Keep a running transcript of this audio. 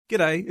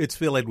G'day, it's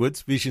Phil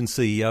Edwards, Vision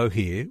CEO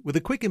here, with a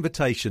quick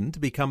invitation to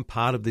become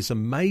part of this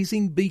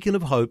amazing beacon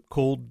of hope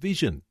called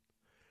Vision.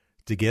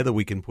 Together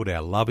we can put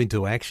our love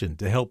into action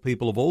to help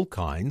people of all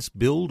kinds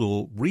build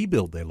or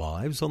rebuild their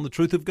lives on the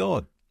truth of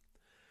God.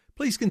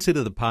 Please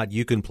consider the part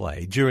you can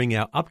play during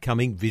our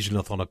upcoming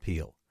Visionathon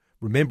appeal,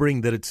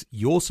 remembering that it's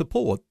your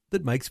support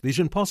that makes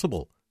Vision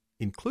possible,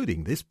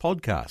 including this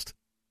podcast.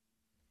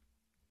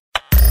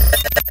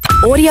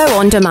 Audio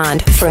on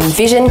demand from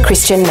Vision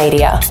Christian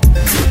Media.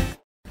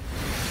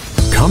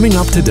 Coming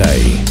up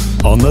today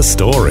on The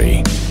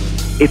Story.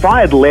 If I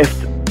had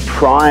left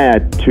prior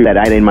to that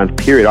 18-month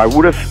period, I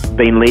would have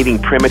been leaving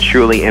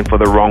prematurely and for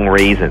the wrong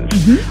reasons.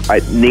 I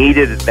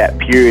needed that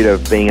period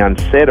of being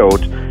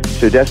unsettled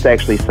to just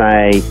actually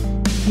say,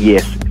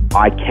 yes,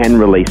 I can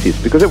release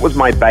this, because it was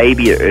my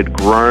baby. It had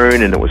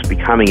grown and it was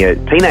becoming a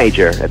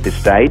teenager at this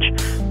stage.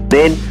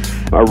 Then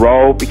a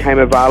role became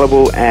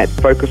available at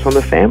Focus on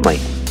the Family.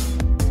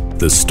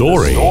 The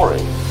Story.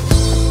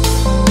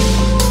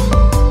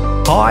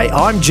 Hi,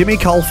 I'm Jimmy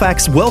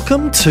Colfax.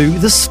 Welcome to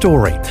The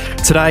Story.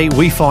 Today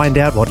we find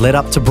out what led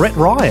up to Brett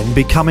Ryan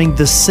becoming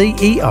the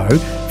CEO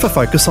for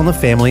Focus on the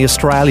Family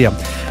Australia.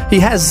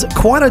 He has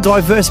quite a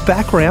diverse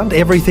background,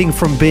 everything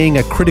from being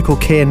a critical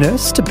care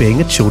nurse to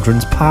being a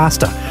children's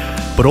pastor,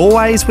 but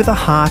always with a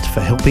heart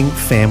for helping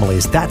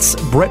families. That's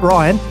Brett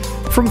Ryan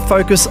from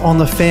Focus on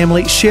the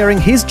Family,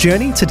 sharing his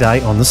journey today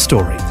on The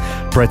Story.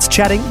 Brett's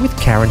chatting with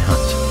Karen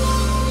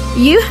Hunt.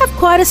 You have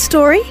quite a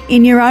story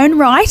in your own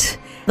right.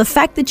 The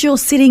fact that you're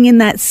sitting in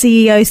that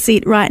CEO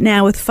seat right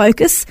now with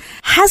Focus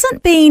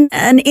hasn't been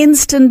an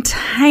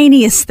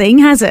instantaneous thing,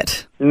 has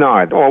it?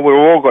 No, well, we've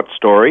all got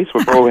stories.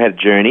 We've all had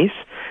journeys.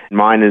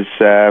 Mine is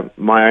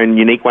my own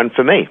unique one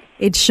for me.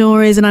 It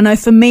sure is. And I know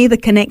for me, the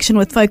connection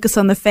with Focus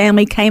on the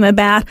Family came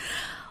about,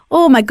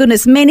 oh my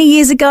goodness, many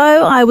years ago.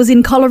 I was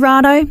in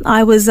Colorado.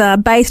 I was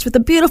based with a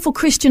beautiful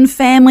Christian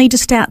family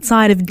just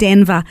outside of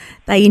Denver.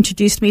 They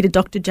introduced me to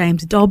Dr.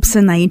 James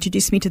Dobson. They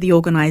introduced me to the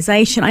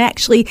organisation. I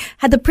actually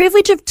had the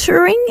privilege of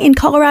touring in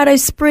Colorado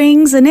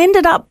Springs and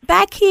ended up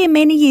back here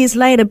many years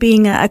later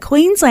being a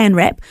Queensland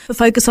rep for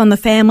Focus on the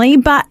Family.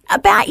 But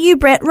about you,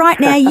 Brett, right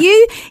now,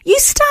 you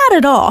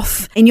started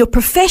off in your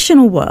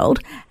professional world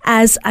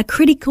as a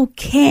critical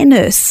care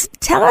nurse.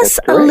 Tell us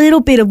a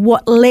little bit of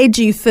what led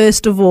you,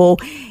 first of all,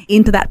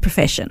 into that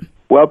profession.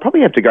 Well, I'd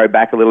probably have to go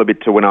back a little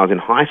bit to when I was in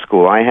high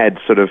school. I had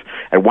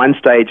at one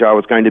stage, I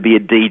was going to be a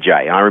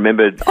DJ. I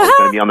remembered I was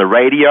going to be on the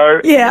radio.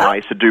 Yeah. I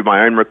used to do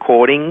my own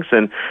recordings,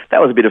 and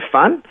that was a bit of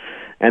fun.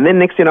 And then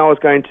next thing I was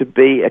going to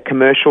be a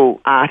commercial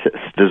artist,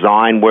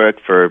 design work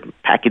for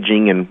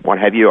packaging and what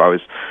have you. I was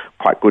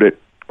quite good at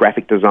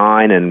graphic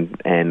design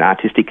and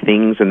artistic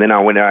things. And then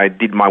when I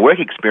did my work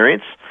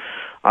experience,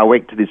 I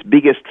went to this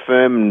biggest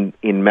firm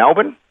in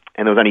Melbourne,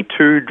 and there was only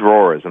 2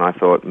 drawers, and I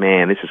thought,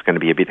 man, this is going to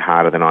be a bit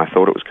harder than I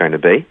thought it was going to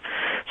be.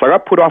 So I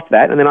got put off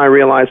that, and then I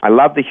realised I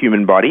love the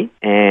human body,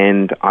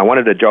 and I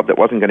wanted a job that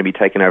wasn't going to be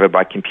taken over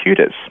by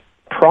computers.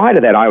 Prior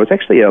to that, I was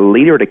actually a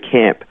leader at a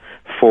camp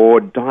for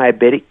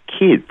diabetic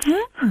kids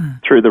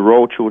through the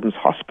Royal Children's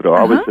Hospital.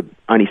 I was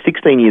only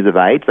 16 years of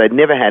age. They'd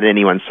never had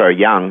anyone so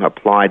young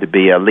apply to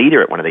be a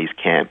leader at one of these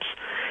camps.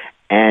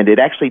 And it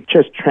actually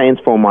just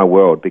transformed my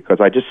world, because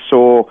I just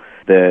saw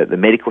the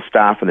medical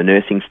staff and the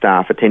nursing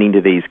staff attending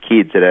to these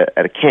kids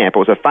at a camp. It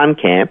was a fun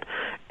camp,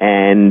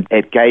 and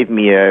it gave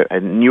me a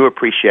new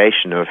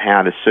appreciation of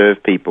how to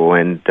serve people.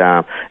 And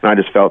I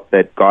just felt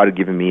that God had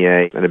given me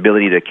an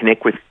ability to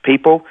connect with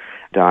people.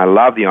 I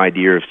love the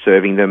idea of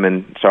serving them.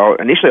 And so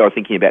initially I was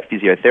thinking about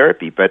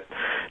physiotherapy, but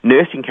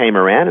nursing came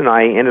around and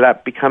I ended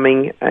up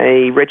becoming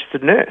a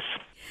registered nurse.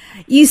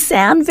 You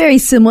sound very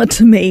similar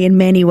to me in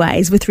many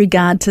ways with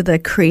regard to the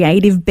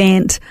creative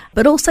bent,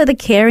 but also the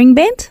caring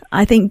bent.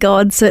 I think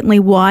God certainly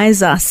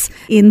wires us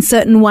in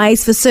certain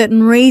ways for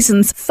certain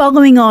reasons.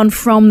 Following on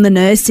from the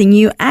nursing,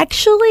 you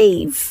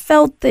actually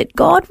felt that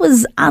God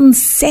was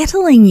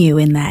unsettling you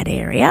in that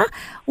area.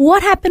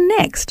 What happened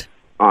next?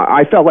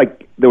 I felt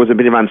like there was a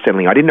bit of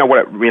unsettling. I didn't know what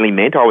it really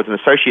meant. I was an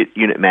associate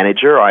unit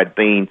manager. I'd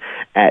been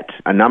at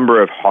a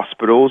number of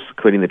hospitals,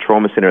 including the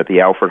trauma centre at the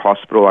Alfred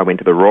Hospital. I went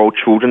to the Royal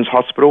Children's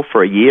Hospital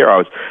for a year. I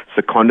was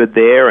seconded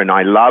there, and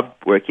I loved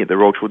working at the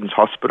Royal Children's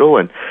Hospital.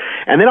 And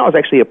then I was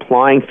actually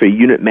applying for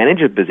unit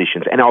manager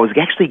positions, and I was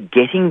actually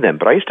getting them.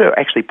 But I used to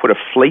actually put a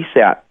fleece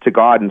out to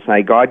God and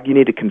say, God, you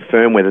need to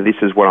confirm whether this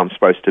is what I'm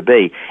supposed to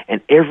be.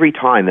 And every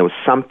time there was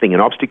something, an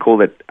obstacle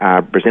that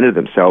presented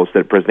themselves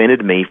that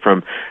prevented me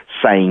from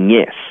saying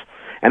yes.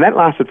 And that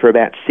lasted for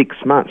about 6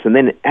 months. And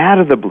then out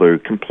of the blue,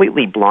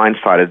 completely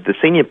blindsided, the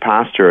senior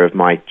pastor of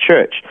my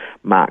church,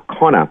 Mark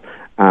Connor,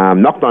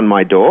 knocked on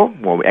my door,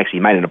 well, actually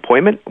made an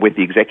appointment with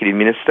the executive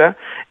minister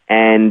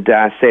and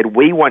said,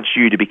 we want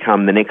you to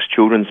become the next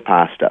children's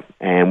pastor.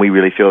 And we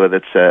really feel that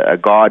it's a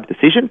God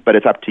decision, but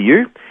it's up to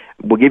you.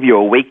 we'll give you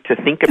a week to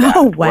think about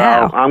Oh, it.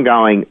 wow. Well, I'm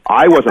going,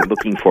 I wasn't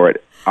looking for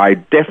it. I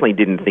definitely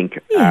didn't think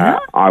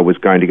I was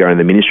going to go in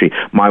the ministry.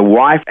 My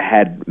wife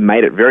had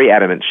made it very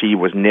adamant she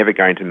was never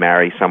going to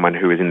marry someone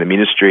who was in the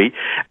ministry.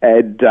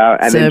 And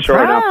then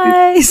sure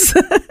enough,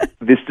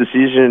 this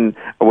decision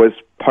was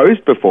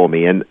posed before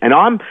me. And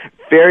I'm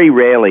very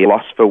rarely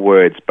lost for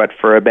words, but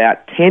for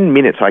about 10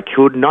 minutes I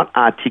could not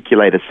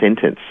articulate a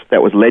sentence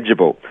that was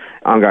legible.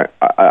 I'm going,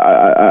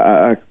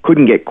 I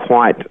couldn't get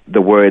quite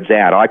the words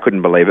out. I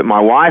couldn't believe it. My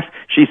wife,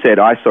 she said,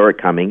 I saw it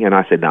coming, and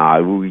I said,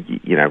 no,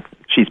 you know,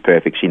 she's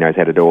perfect. She knows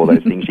how to do all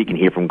those things. She can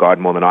hear from God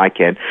more than I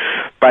can.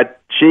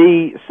 But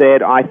she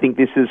said, I think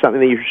this is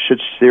something that you should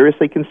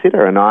seriously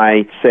consider. And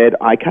I said,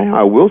 okay,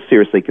 I will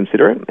seriously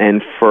consider it.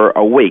 And for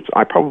a week,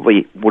 I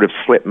probably would have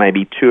slept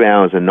maybe 2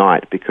 hours a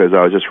night because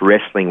I was just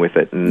wrestling with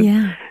it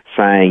and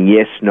saying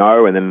yes,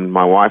 no, and then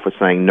my wife was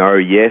saying no,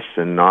 yes,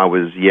 and I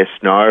was yes,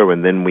 no,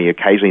 and then we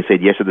occasionally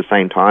said yes at the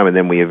same time, and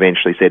then we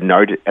eventually said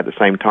no at the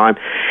same time.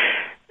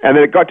 And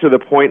then it got to the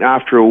point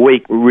after a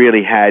week, we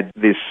really had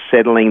this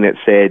settling that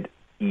said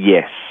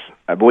yes.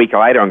 A week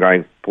later, I'm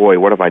going, boy,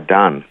 what have I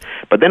done?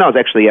 But then I was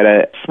actually at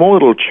a small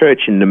little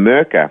church in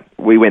Numurkah.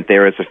 We went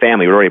there as a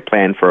family. We already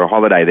planned for a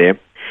holiday there.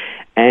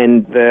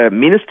 And the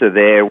minister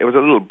there, it was a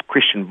little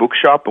Christian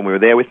bookshop, and we were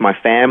there with my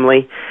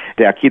family.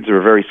 Our kids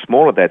were very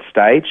small at that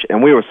stage,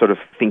 and we were sort of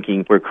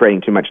thinking we're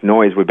creating too much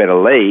noise, we better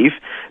leave.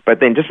 But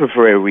then just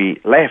before we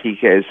left, he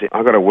goes,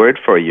 I've got a word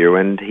for you.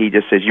 And he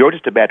just says, you're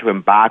just about to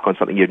embark on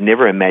something you'd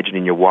never imagined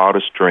in your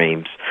wildest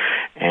dreams.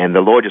 And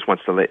the Lord just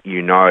wants to let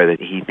you know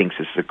that he thinks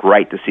this is a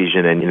great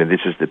decision, and, you know,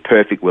 this is the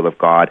perfect will of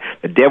God.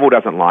 The devil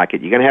doesn't like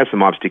it. You're going to have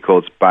some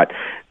obstacles, but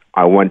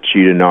I want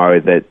you to know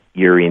that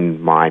you're in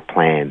my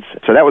plans.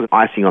 So that was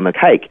icing on the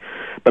cake.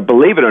 But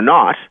believe it or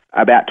not,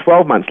 about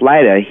 12 months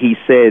later, he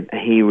said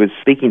he was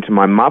speaking to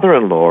my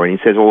mother-in-law, and he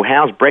says, well,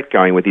 how's Brett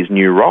going with his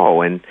new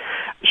role? And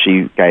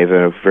she gave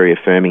a very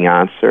affirming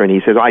answer, and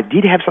he says, I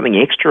did have something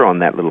extra on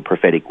that little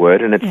prophetic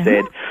word, and it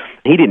said,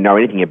 he didn't know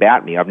anything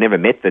about me. I've never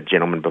met the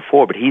gentleman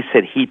before, but he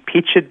said he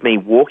pictured me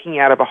walking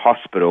out of a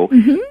hospital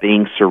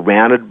being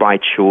surrounded by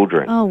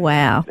children. Oh,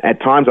 wow.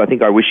 At times, I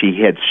think I wish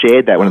he had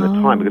shared that one at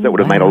the time, because that would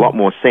have made a lot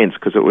more sense,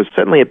 because it was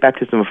certainly a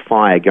baptism of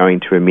fire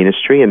going to a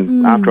ministry,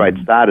 and after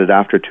I'd started,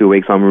 after 2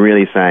 weeks, I'm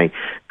really saying,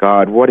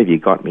 God, what have you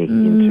got me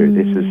into?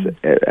 This is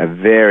a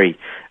very,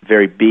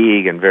 very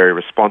big and very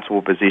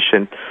responsible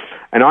position.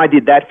 And I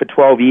did that for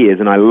 12 years,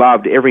 and I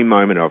loved every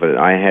moment of it.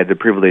 I had the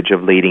privilege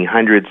of leading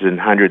hundreds and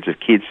hundreds of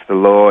kids to the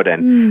Lord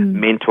and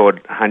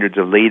mentored hundreds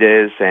of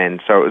leaders,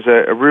 and so it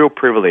was a real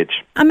privilege.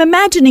 I'm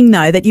imagining,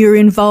 though, that you were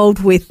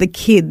involved with the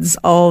kids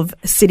of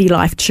City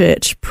Life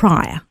Church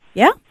prior,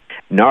 yeah?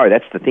 No,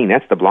 that's the thing.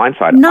 That's the blind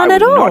side. None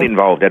at all? I was not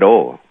involved at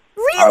all.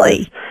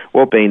 Really?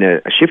 Being a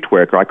shift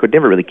worker, I could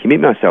never really commit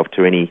myself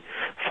to any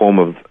form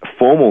of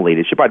formal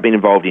leadership. I'd been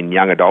involved in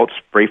young adults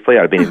briefly.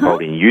 I'd been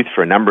involved in youth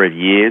for a number of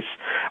years.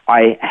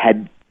 I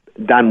had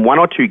done 1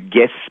 or 2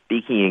 guest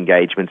speaking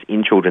engagements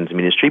in children's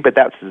ministry, but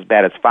that's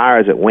about as far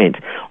as it went.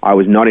 I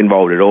was not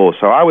involved at all.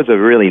 So I was a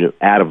really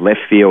out of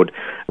left field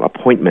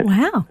appointment.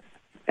 Wow.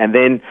 And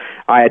then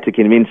I had to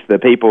convince the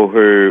people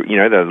who, you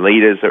know, the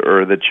leaders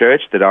or the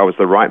church that I was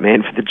the right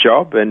man for the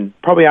job. And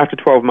probably after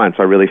 12 months,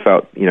 I really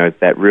felt, you know,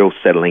 that real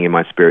settling in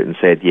my spirit and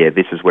said, yeah,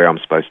 this is where I'm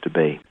supposed to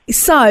be.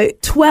 So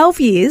 12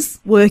 years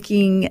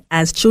working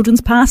as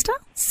children's pastor,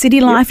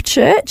 City Life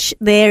Church,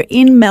 there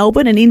in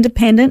Melbourne, an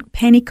independent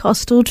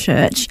Pentecostal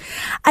church.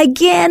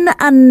 Again,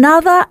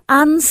 another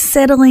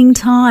unsettling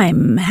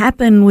time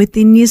happened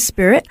within your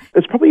spirit.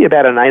 It's probably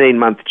about an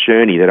 18-month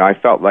journey that I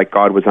felt like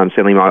God was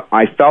unsettling.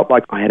 I felt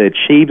like I had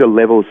achieved a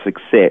level of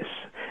success.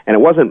 And it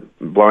wasn't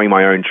blowing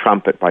my own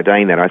trumpet by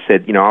doing that. I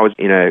said, you know, I was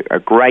in a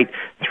great,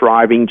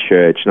 thriving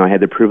church, and I had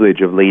the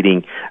privilege of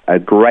leading a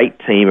great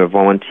team of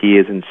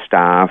volunteers and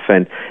staff,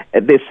 and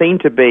there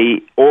seemed to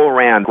be all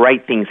around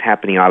great things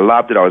happening. I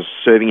loved it. I was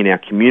serving in our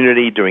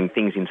community, doing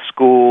things in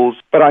schools.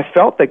 But I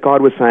felt that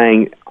God was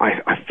saying,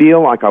 I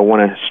feel like I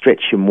want to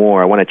stretch you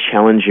more. I want to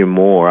challenge you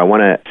more. I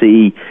want to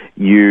see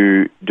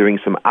you doing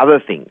some other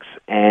things.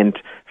 And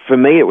for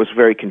me, it was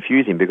very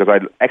confusing because I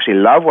actually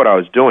loved what I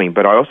was doing,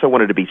 but I also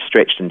wanted to be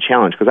stretched and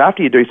challenged, because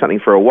after you do something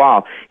for a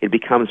while, it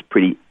becomes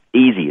pretty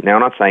easy. Now, I'm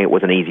not saying it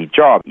was an easy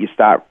job. You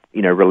start,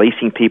 you know,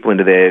 releasing people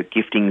into their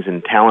giftings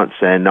and talents,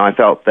 and I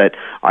felt that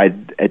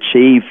I'd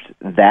achieved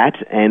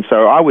that, and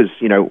so I was,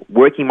 you know,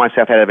 working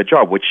myself out of a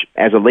job, which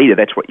as a leader,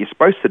 that's what you're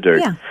supposed to do.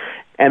 Yeah.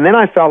 And then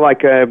I felt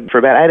like for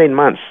about 18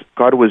 months,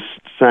 God was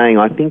saying,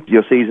 I think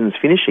your season's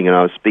finishing, and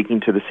I was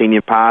speaking to the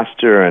senior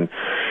pastor and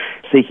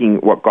seeking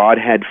what God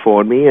had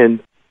for me.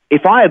 And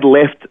if I had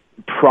left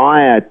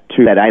prior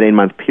to that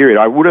 18-month period,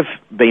 I would have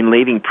been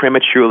leaving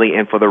prematurely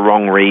and for the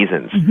wrong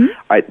reasons.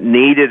 I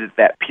needed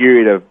that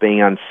period of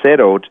being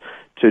unsettled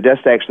to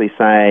just actually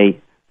say,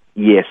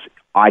 yes,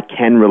 I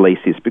can release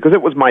this, because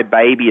it was my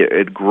baby. It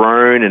had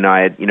grown, and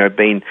I had, you know,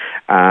 been,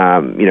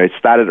 you know,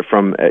 started it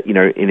from, you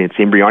know, in its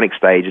embryonic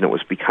stage, and it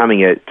was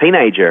becoming a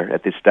teenager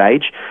at this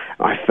stage.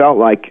 I felt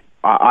like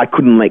I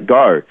couldn't let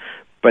go.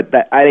 But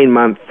that 18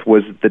 months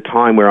was the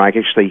time where I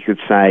actually could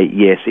say,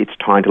 yes, it's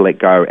time to let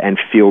go and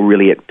feel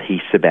really at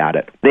peace about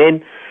it.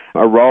 Then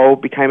a role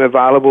became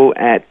available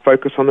at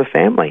Focus on the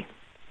Family.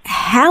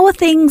 How are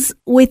things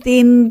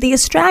within the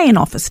Australian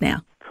office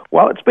now?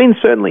 Well, it's been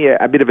certainly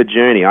a bit of a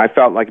journey. I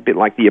felt like a bit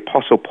like the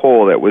Apostle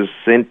Paul that was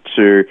sent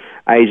to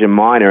Asia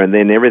Minor, and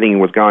then everything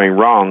was going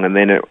wrong, and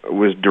then it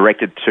was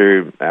directed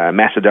to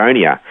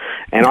Macedonia.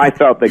 And I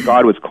felt that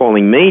God was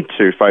calling me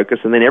to Focus,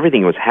 and then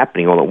everything was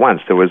happening all at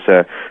once. There was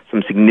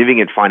some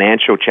significant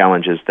financial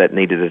challenges that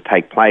needed to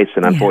take place,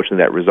 and unfortunately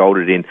that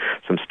resulted in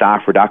some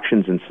staff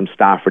reductions and some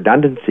staff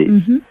redundancies.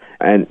 Mm-hmm.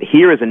 And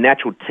here as a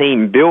natural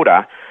team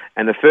builder,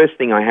 and the first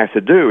thing I have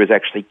to do is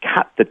actually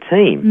cut the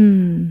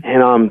team.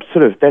 And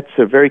that's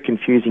a very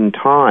confusing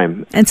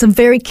time. And some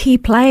very key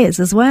players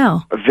as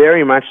well.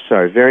 Very much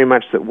so, very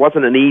much so. It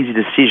wasn't an easy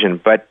decision,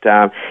 but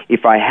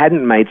if I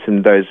hadn't made some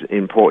of those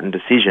important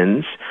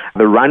decisions,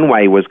 the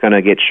runway was going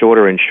to get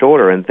shorter and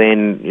shorter, and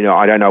then,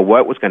 I don't know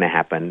what was going to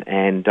happen.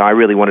 And I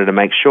really wanted to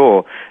make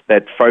sure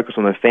that Focus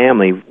on the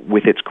Family,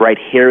 with its great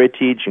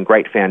heritage and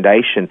great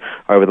foundation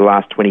over the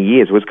last 20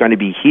 years, was going to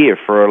be here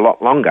for a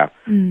lot longer.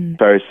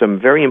 So some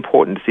very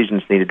important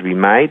decisions needed to be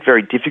made,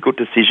 very difficult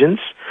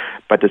decisions,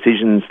 but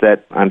decisions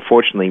that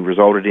unfortunately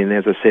resulted in,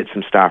 as I said,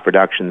 some staff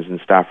reductions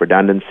and staff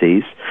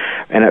redundancies.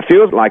 And it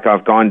feels like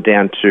I've gone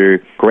down to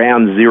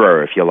ground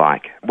zero, if you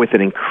like, with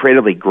an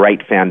incredibly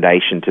great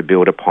foundation to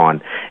build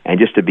upon, and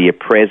just to be a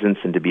presence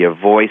and to be a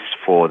voice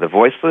for the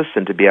voiceless,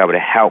 and to be able to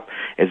help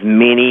as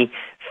many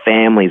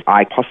families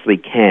I possibly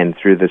can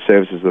through the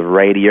services of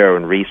radio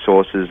and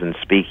resources and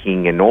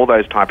speaking and all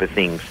those type of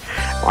things.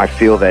 I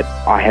feel that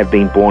I have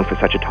been born for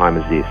such a time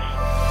as this.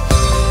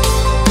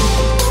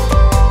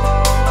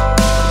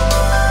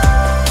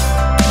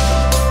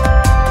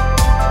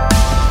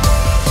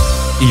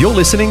 You're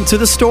listening to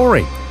The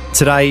Story.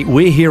 Today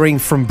we're hearing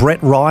from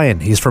Brett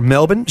Ryan. He's from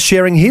Melbourne,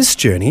 sharing his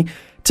journey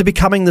to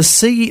becoming the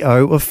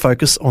CEO of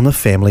Focus on the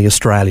Family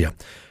Australia.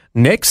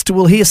 Next,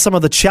 we'll hear some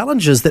of the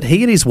challenges that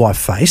he and his wife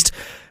faced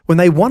when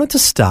they wanted to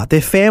start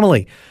their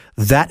family.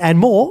 That and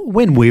more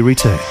when we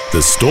return.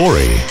 The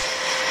Story.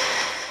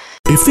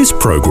 If this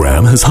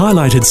program has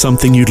highlighted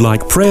something you'd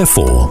like prayer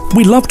for,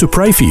 we'd love to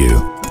pray for you.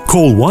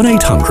 Call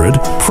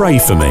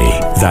 1-800-PRAY-FOR-ME.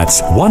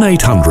 That's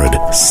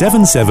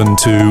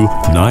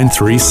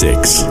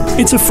 1-800-772-936.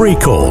 It's a free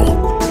call.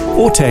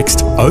 Or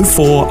text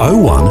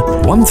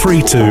 0401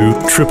 132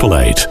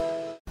 888.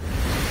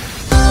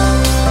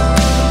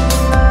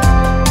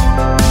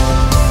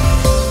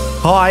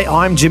 Hi,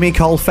 I'm Jimmy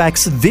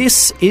Colfax.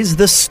 This is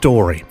The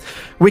Story.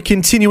 We're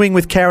continuing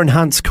with Karen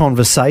Hunt's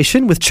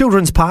conversation with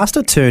children's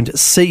pastor turned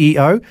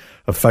CEO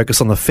of Focus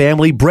on the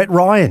Family, Brett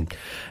Ryan.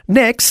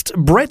 Next,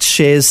 Brett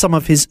shares some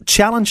of his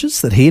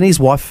challenges that he and his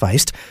wife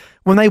faced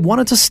when they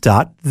wanted to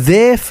start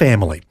their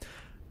family.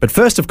 But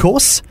first, of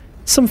course,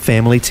 some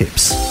family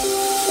tips.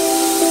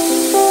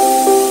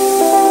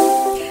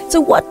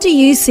 So what do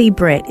you see,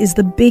 Brett, is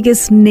the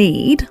biggest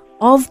need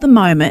of the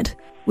moment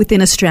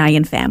within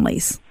Australian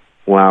families?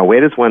 Wow, where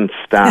does one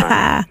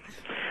start?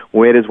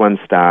 Where does one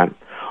start?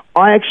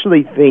 I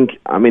actually think, if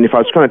I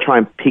was going to try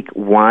and pick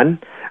one,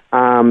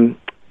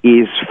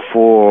 is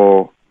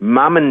for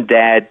mum and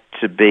dad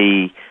to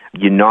be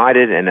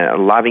united in a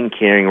loving,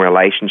 caring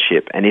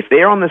relationship. And if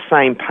they're on the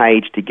same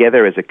page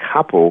together as a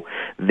couple,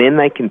 then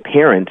they can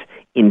parent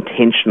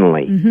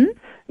intentionally. Mm-hmm.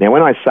 Now,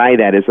 when I say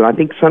that is that I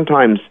think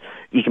sometimes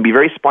you can be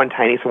very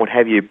spontaneous and what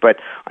have you, but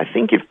I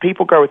think if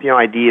people go with the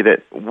idea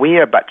that we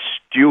are but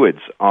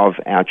stewards of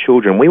our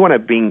children, we want to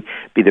be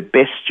the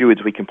best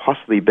stewards we can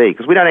possibly be,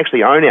 because we don't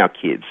actually own our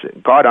kids.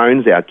 God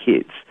owns our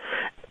kids.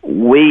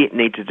 We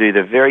need to do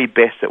the very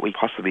best that we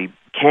possibly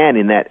can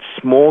in that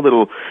small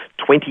little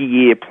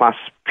 20-year plus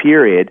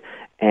period,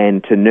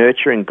 and to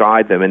nurture and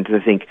guide them, and to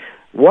think,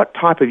 what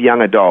type of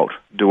young adult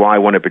do I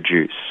want to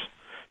produce?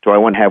 Do I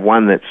want to have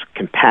one that's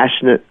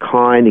compassionate,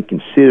 kind, and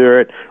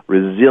considerate,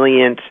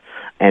 resilient,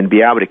 and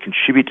be able to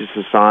contribute to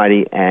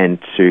society and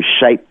to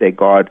shape their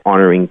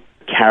God-honouring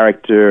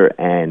character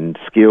and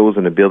skills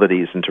and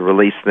abilities, and to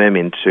release them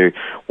into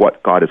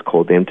what God has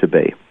called them to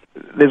be?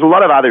 There's a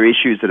lot of other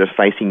issues that are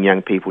facing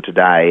young people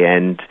today,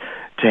 and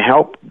to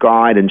help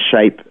guide and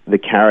shape the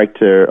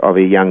character of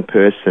a young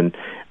person,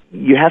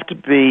 you have to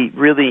be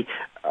really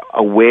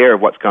aware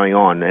of what's going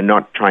on and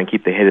not try and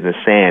keep their head in the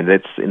sand.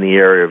 That's in the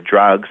area of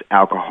drugs,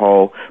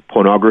 alcohol,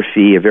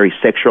 pornography, a very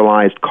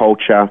sexualized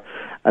culture.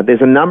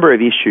 There's a number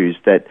of issues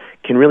that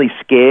can really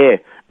scare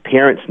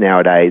parents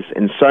nowadays,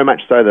 and so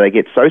much so that they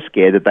get so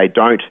scared that they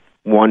don't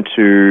want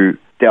to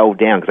delve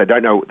down, because they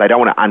don't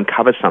want to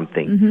uncover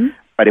something. Mm-hmm.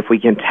 But if we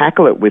can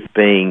tackle it with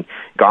being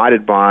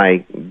guided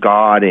by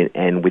God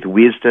and with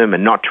wisdom,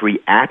 and not to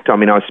react. I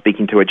was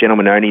speaking to a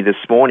gentleman only this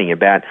morning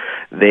about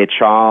their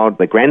child,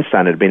 their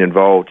grandson had been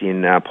involved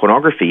in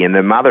pornography, and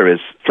the mother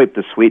has flipped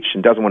the switch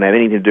and doesn't want to have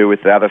anything to do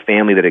with the other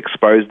family that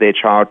exposed their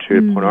child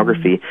to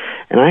pornography.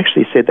 And I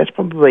actually said, that's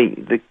probably,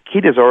 the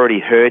kid is already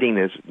hurting,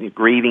 there's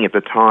grieving at the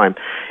time,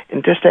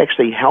 and just to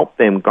actually help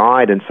them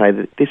guide and say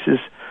that this is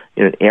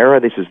an error,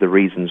 this is the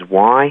reasons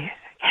why.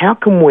 How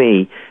can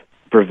we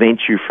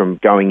prevent you from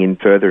going in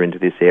further into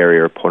this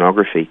area of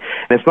pornography.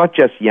 And it's not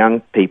just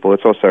young people,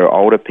 it's also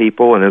older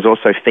people, and there's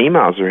also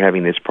females who are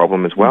having this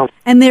problem as well.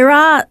 And there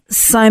are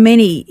so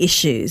many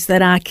issues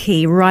that are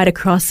key right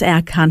across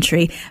our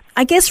country.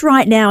 I guess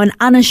right now an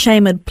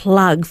unashamed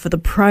plug for the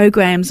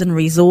programs and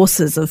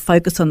resources of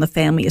Focus on the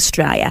Family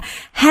Australia.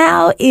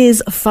 How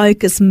is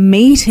Focus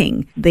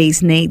meeting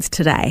these needs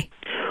today?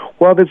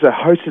 Well, there's a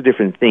host of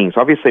different things.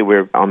 Obviously,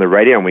 we're on the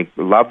radio and we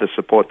love the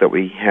support that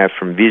we have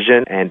from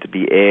Vision and to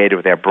be aired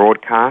with our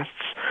broadcasts.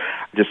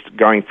 Just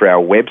going for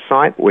our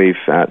website, we've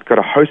got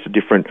a host of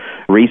different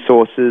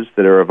resources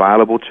that are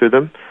available to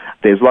them.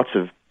 There's lots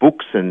of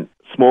books and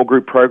small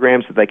group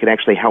programs that they can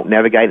actually help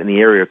navigate in the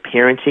area of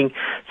parenting,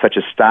 such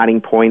as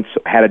Starting Points,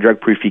 How to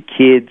Drug-Proof Your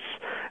Kids.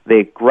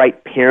 They're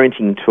great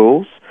parenting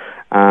tools.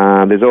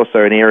 There's also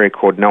an area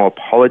called No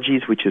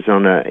Apologies, which is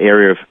on an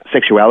area of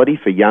sexuality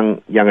for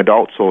young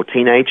adults or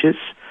teenagers.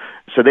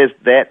 So there's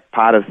that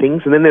part of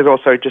things. And then there's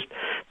also just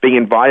being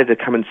invited to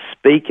come and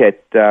speak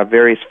at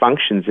various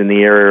functions in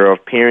the area of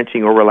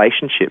parenting or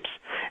relationships,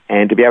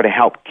 and to be able to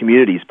help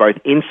communities both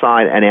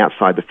inside and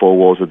outside the four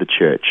walls of the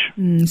church.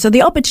 So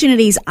the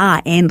opportunities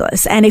are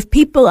endless. And if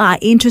people are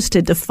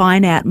interested to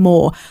find out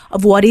more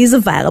of what is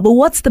available,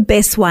 what's the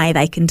best way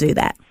they can do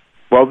that?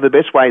 Well, the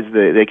best way is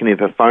they can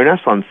either phone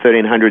us on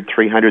 1300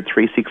 300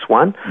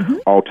 361.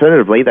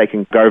 Alternatively, they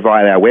can go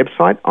via our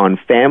website on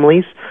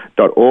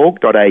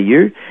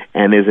families.org.au,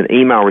 and there's an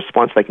email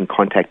response. They can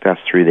contact us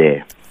through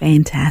there.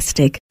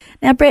 Fantastic.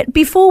 Now, Brett,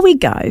 before we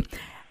go,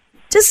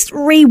 just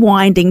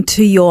rewinding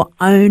to your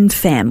own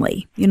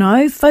family,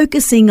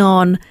 focusing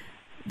on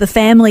the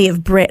family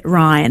of Brett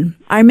Ryan.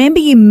 I remember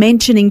you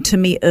mentioning to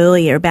me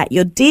earlier about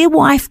your dear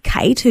wife,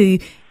 Kate, who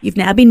you've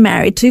now been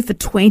married to for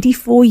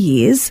 24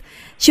 years.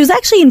 She was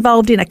actually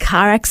involved in a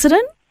car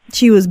accident.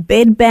 She was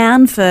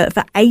bedbound for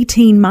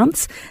 18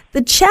 months.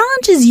 The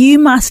challenges you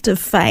must have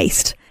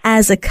faced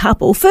as a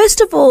couple. First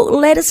of all,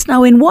 let us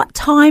know, in what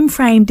time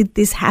frame did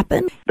this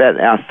happen? About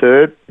our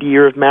third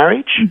year of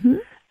marriage.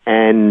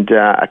 And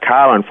a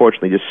car,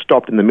 unfortunately, just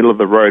stopped in the middle of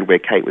the road where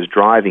Kate was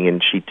driving,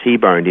 and she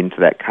T-boned into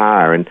that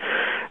car. And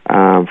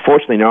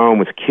fortunately, no one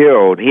was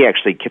killed. He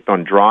actually kept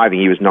on driving.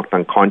 He was knocked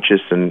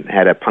unconscious and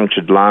had a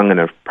punctured lung and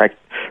a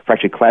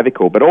fractured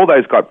clavicle. But all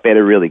those got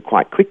better really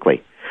quite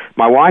quickly.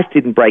 My wife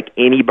didn't break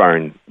any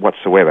bone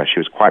whatsoever. She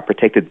was quite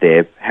protected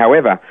there.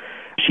 However,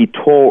 she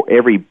tore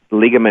every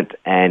ligament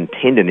and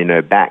tendon in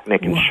her back,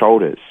 neck, and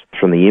shoulders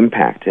from the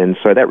impact. And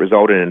so that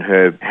resulted in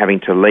her having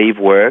to leave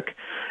work.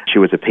 She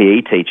was a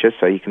PE teacher,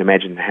 so you can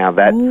imagine how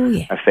that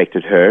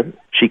affected her.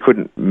 She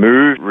couldn't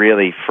move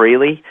really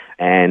freely,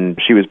 and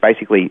she was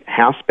basically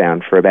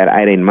housebound for about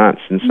 18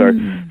 months. And so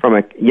from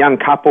a young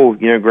couple,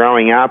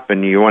 growing up,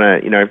 and you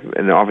want to,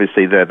 and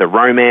obviously the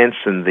romance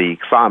and the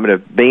excitement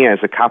of being as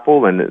a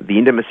couple and the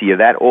intimacy of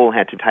that all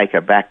had to take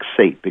a back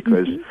seat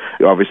because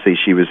obviously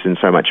she was in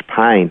so much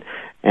pain.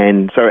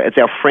 And so it's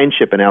our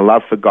friendship and our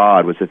love for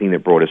God was the thing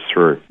that brought us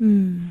through.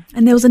 And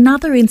there was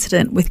another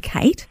incident with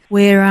Kate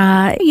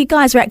where you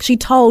guys were actually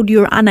told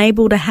you were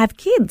unable to have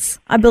kids.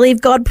 I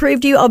believe God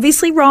proved you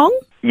obviously wrong.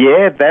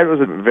 Yeah, that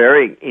was a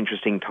very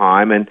interesting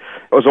time, and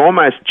it was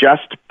almost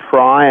just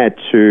prior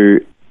to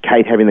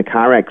Kate having the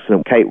car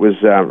accident. Kate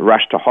was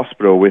rushed to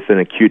hospital with an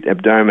acute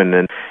abdomen,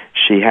 and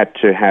she had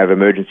to have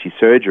emergency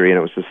surgery, and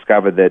it was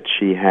discovered that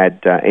she had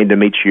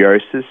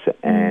endometriosis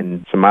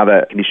and some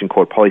other condition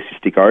called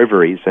polycystic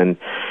ovaries. And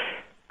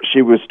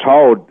she was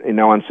told in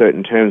no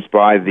uncertain terms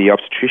by the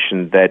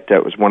obstetrician that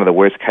it was one of the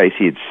worst cases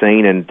he had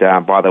seen, and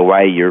by the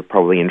way, you're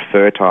probably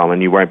infertile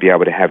and you won't be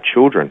able to have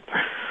children.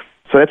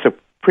 So that's a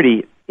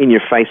pretty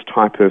in-your-face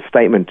type of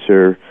statement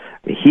to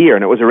hear,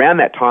 and it was around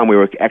that time we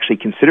were actually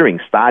considering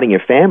starting a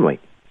family.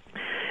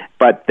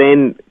 But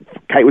then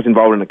Kate was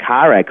involved in a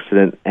car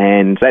accident,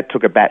 and that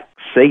took a back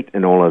seat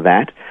and all of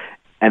that.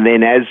 And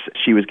then as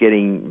she was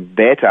getting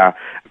better,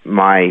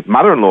 my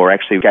mother-in-law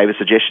actually gave a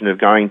suggestion of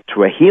going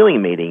to a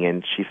healing meeting,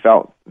 and she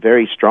felt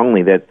very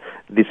strongly that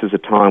this was a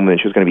time when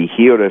she was going to be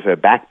healed of her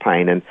back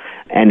pain. And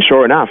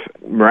sure enough,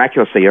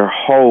 miraculously, her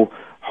whole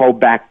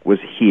back was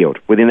healed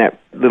within that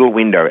little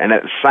window. And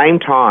at the same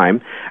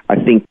time, I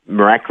think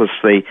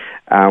miraculously,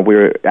 we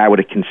were able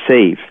to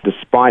conceive.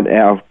 Despite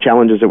our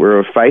challenges that we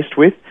were faced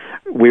with,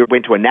 we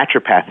went to a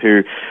naturopath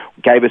who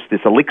gave us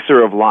this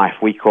elixir of life,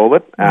 we call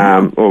it,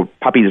 or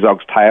puppy's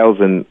dog's tails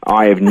and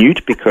eye of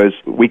newt, because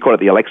we call it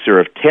the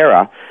elixir of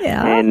terror,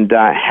 and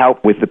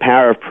help with the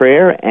power of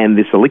prayer and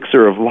this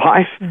elixir of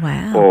life,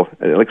 or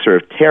elixir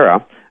of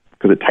terror,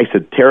 because it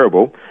tasted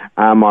terrible.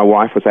 My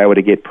wife was able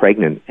to get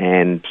pregnant,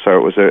 and so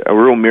it was a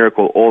real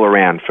miracle all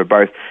around for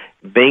both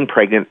being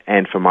pregnant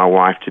and for my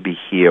wife to be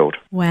healed.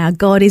 Wow,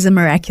 God is a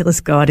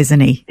miraculous God, isn't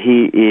He?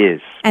 He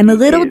is. And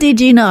little did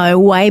you know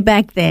way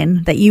back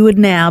then that you would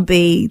now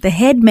be the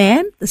head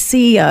man, the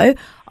CEO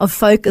of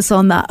Focus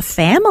on the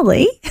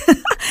Family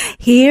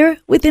here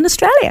within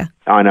Australia.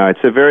 I know,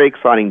 it's a very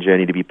exciting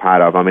journey to be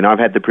part of. I mean, I've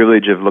had the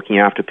privilege of looking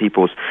after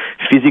people's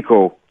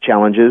physical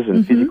challenges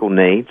and physical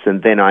needs,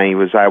 and then I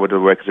was able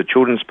to work as a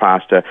children's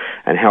pastor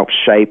and help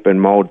shape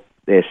and mould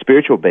their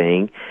spiritual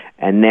being.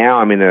 And now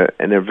I'm in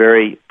a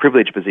very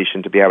privileged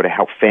position to be able to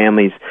help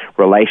families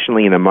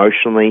relationally and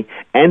emotionally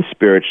and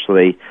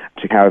spiritually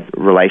to have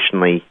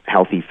relationally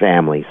healthy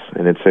families.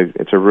 And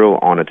it's a real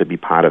honour to be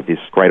part of this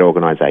great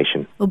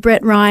organisation. Well,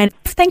 Brett Ryan,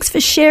 thanks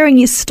for sharing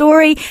your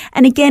story.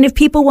 And again, if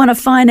people want to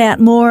find out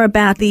more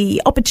about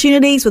the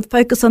opportunities with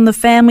Focus on the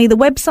Family, the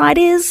website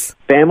is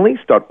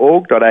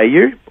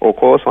families.org.au, or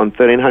call us on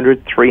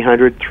 1300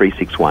 300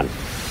 361.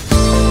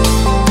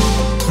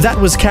 That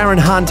was Karen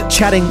Hunt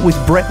chatting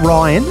with Brett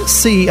Ryan,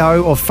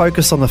 CEO of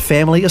Focus on the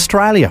Family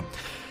Australia.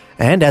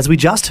 And as we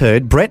just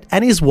heard, Brett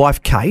and his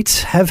wife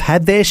Kate have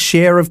had their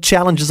share of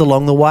challenges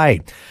along the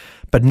way.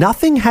 But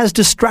nothing has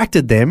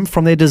distracted them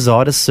from their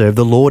desire to serve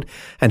the Lord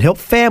and help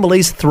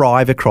families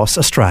thrive across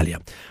Australia.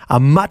 A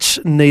much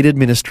needed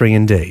ministry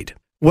indeed.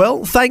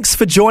 Well, thanks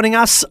for joining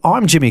us.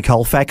 I'm Jimmy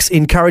Colfax,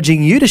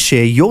 encouraging you to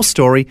share your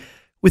story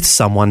with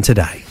someone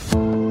today.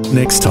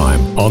 Next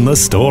time on The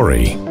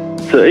Story.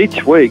 So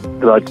each week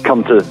that I'd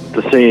come to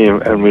see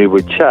him and we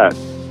would chat,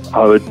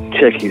 I would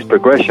check his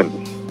progression.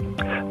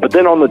 But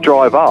then on the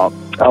drive up,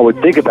 I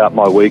would think about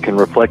my week and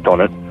reflect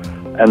on it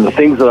and the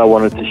things that I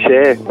wanted to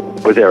share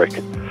with Eric.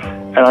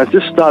 And I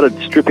just started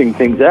stripping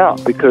things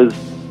out because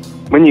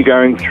when you're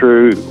going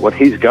through what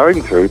he's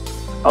going through,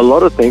 a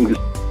lot of things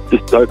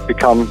just don't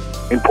become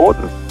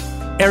important.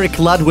 Eric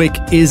Ludwig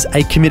is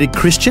a committed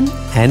Christian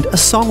and a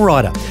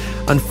songwriter.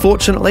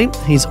 Unfortunately,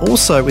 he's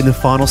also in the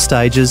final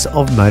stages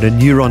of motor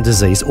neuron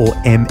disease, or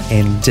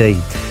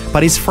MND.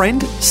 But his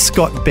friend,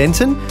 Scott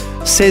Benton,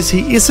 says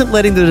he isn't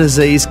letting the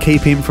disease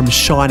keep him from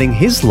shining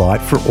his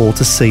light for all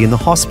to see in the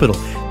hospital.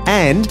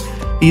 And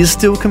he is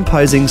still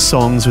composing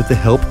songs with the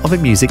help of a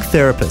music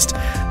therapist.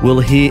 We'll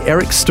hear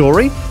Eric's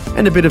story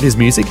and a bit of his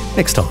music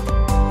next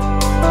time.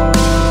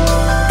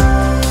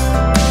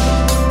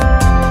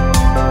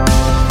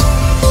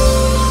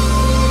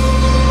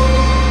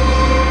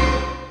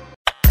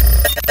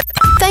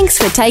 Thanks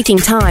for taking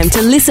time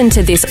to listen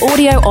to this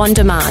audio on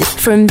demand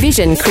from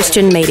Vision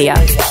Christian Media.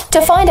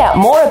 To find out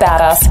more about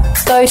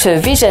us, go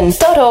to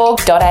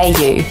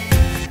vision.org.au.